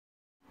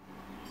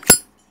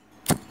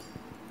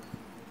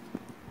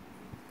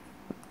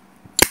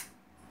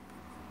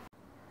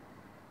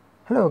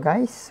Hello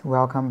guys,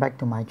 welcome back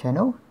to my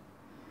channel.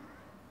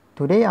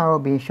 Today I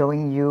will be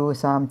showing you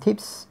some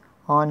tips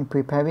on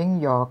preparing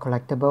your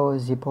collectible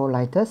Zippo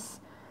lighters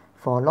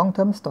for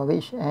long-term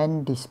storage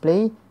and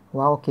display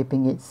while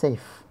keeping it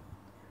safe.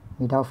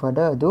 Without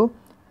further ado,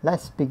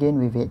 let's begin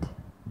with it.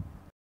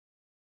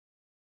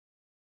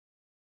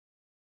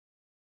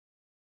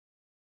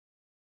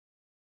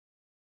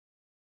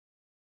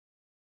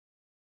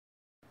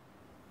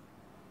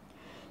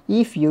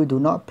 If you do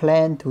not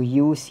plan to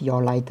use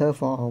your lighter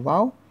for a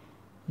while,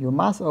 you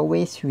must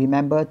always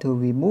remember to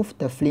remove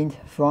the flint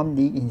from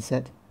the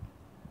insert.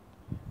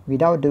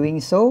 Without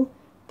doing so,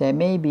 there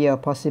may be a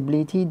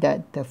possibility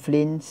that the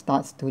flint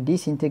starts to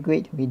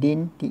disintegrate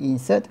within the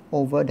insert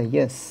over the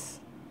years.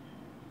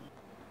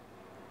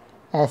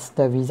 As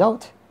the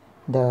result,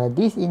 the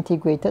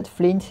disintegrated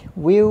flint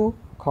will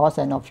cause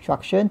an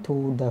obstruction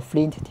to the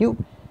flint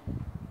tube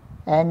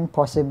and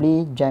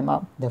possibly jam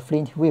up the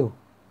flint wheel.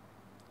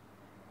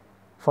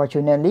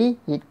 Fortunately,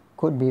 it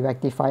could be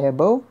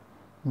rectifiable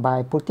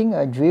by putting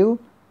a drill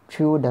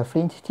through the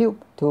flint tube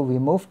to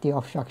remove the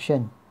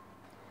obstruction.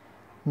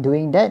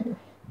 Doing that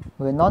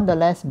will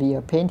nonetheless be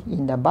a pain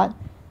in the butt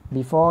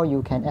before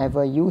you can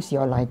ever use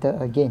your lighter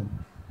again.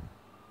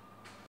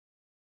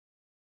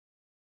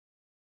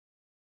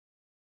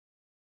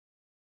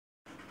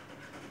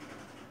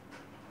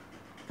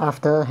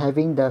 After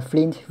having the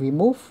flint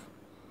removed,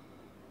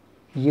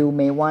 you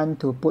may want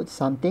to put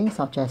something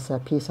such as a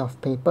piece of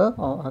paper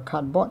or a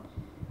cardboard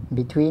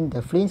between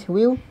the flint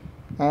wheel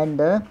and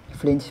the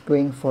flint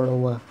spring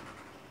follower.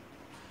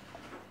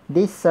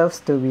 This serves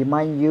to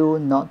remind you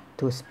not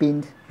to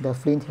spin the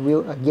flint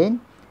wheel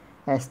again,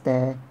 as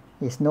there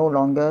is no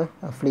longer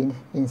a flint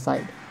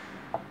inside.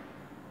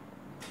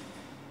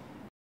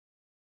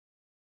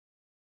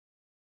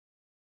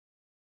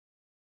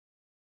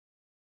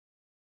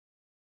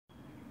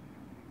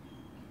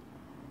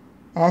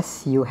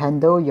 As you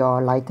handle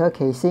your lighter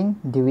casing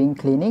during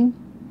cleaning,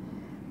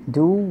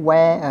 do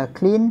wear a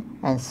clean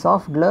and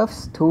soft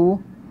gloves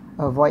to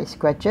avoid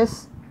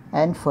scratches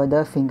and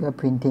further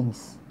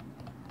fingerprintings.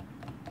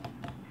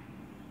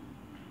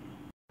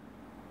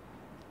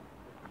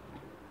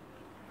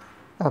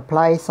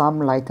 Apply some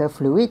lighter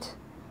fluid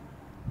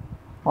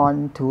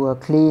onto a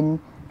clean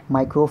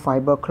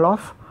microfiber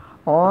cloth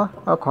or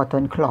a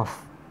cotton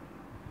cloth.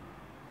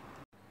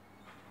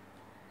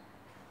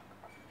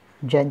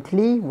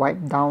 Gently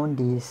wipe down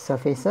the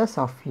surfaces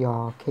of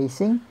your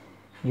casing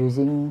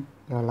using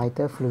your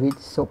lighter fluid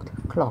soaked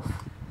cloth.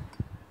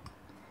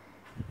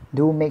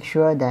 Do make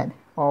sure that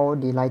all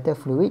the lighter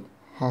fluid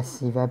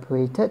has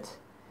evaporated,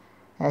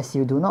 as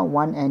you do not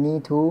want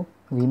any to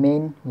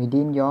remain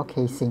within your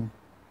casing.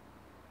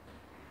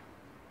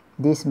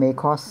 This may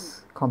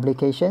cause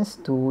complications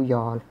to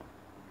your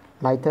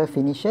lighter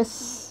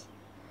finishes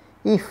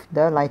if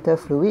the lighter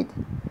fluid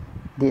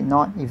did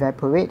not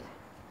evaporate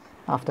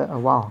after a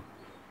while.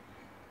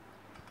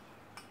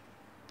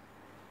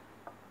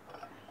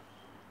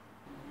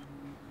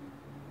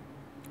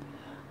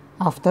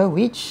 After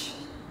which,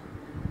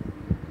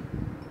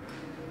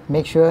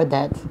 make sure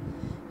that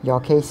your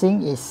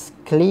casing is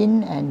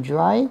clean and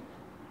dry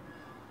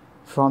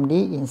from the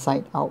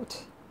inside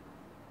out.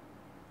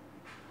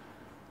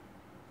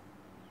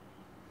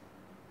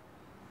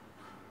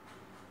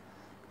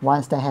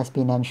 Once that has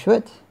been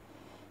ensured,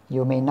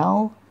 you may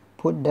now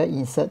put the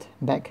insert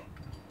back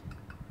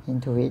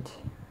into it.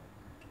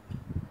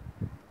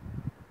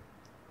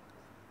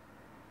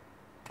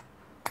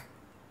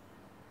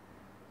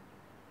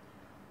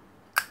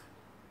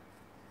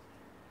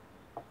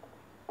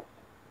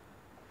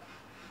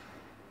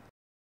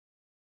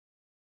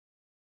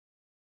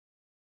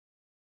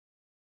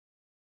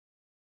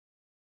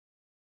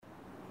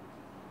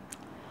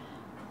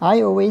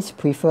 I always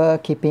prefer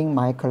keeping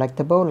my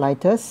collectible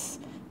lighters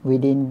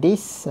within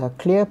these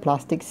clear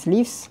plastic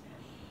sleeves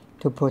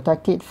to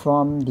protect it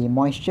from the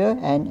moisture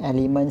and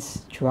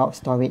elements throughout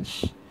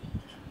storage.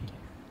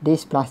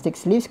 These plastic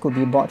sleeves could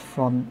be bought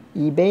from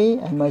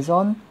eBay,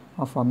 Amazon,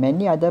 or from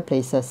many other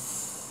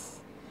places.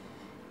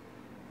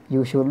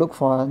 You should look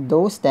for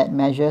those that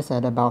measures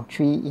at about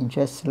 3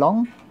 inches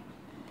long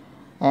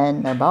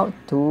and about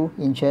 2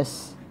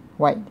 inches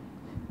wide.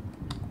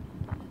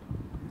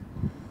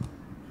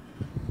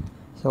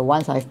 So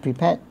once I've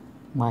prepared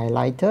my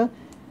lighter,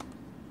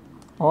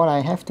 all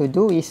I have to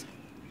do is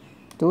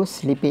to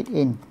slip it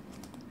in.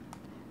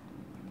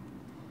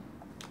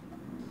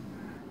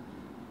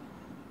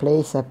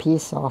 Place a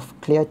piece of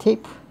clear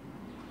tape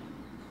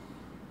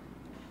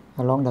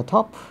along the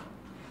top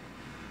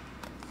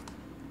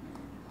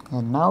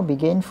and now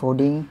begin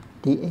folding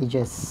the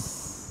edges.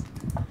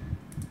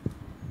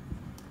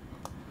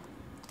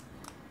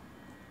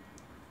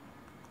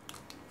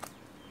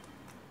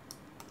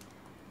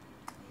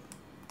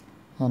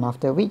 And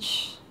after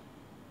which,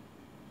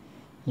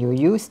 you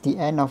use the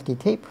end of the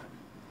tape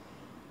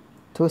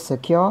to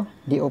secure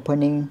the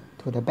opening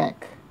to the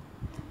back.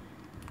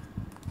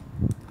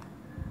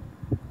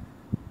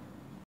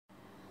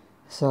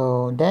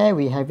 So there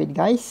we have it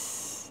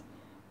guys.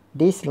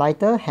 This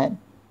lighter had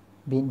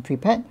been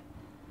prepared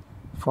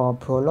for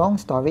prolonged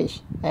storage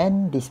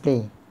and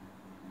display.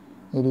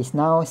 It is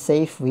now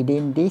safe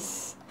within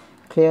these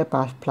clear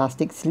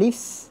plastic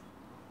sleeves,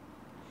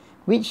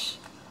 which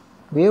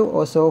will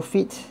also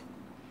fit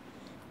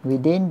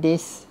within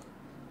this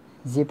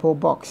Zippo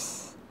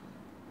box.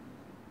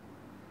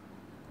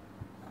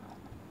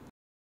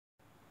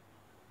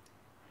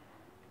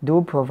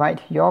 Do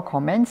provide your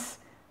comments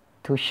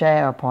to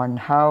share upon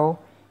how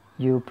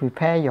you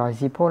prepare your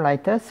Zippo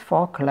lighters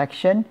for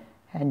collection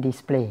and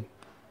display.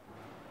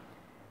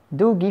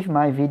 Do give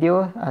my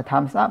video a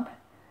thumbs up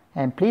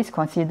and please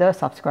consider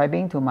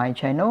subscribing to my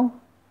channel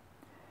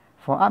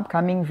for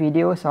upcoming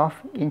videos of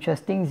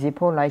interesting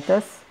Zippo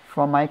lighters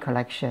from my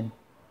collection.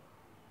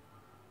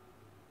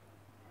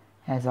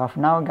 As of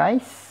now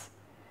guys,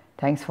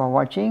 thanks for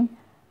watching,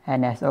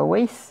 and as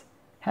always,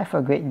 have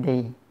a great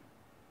day.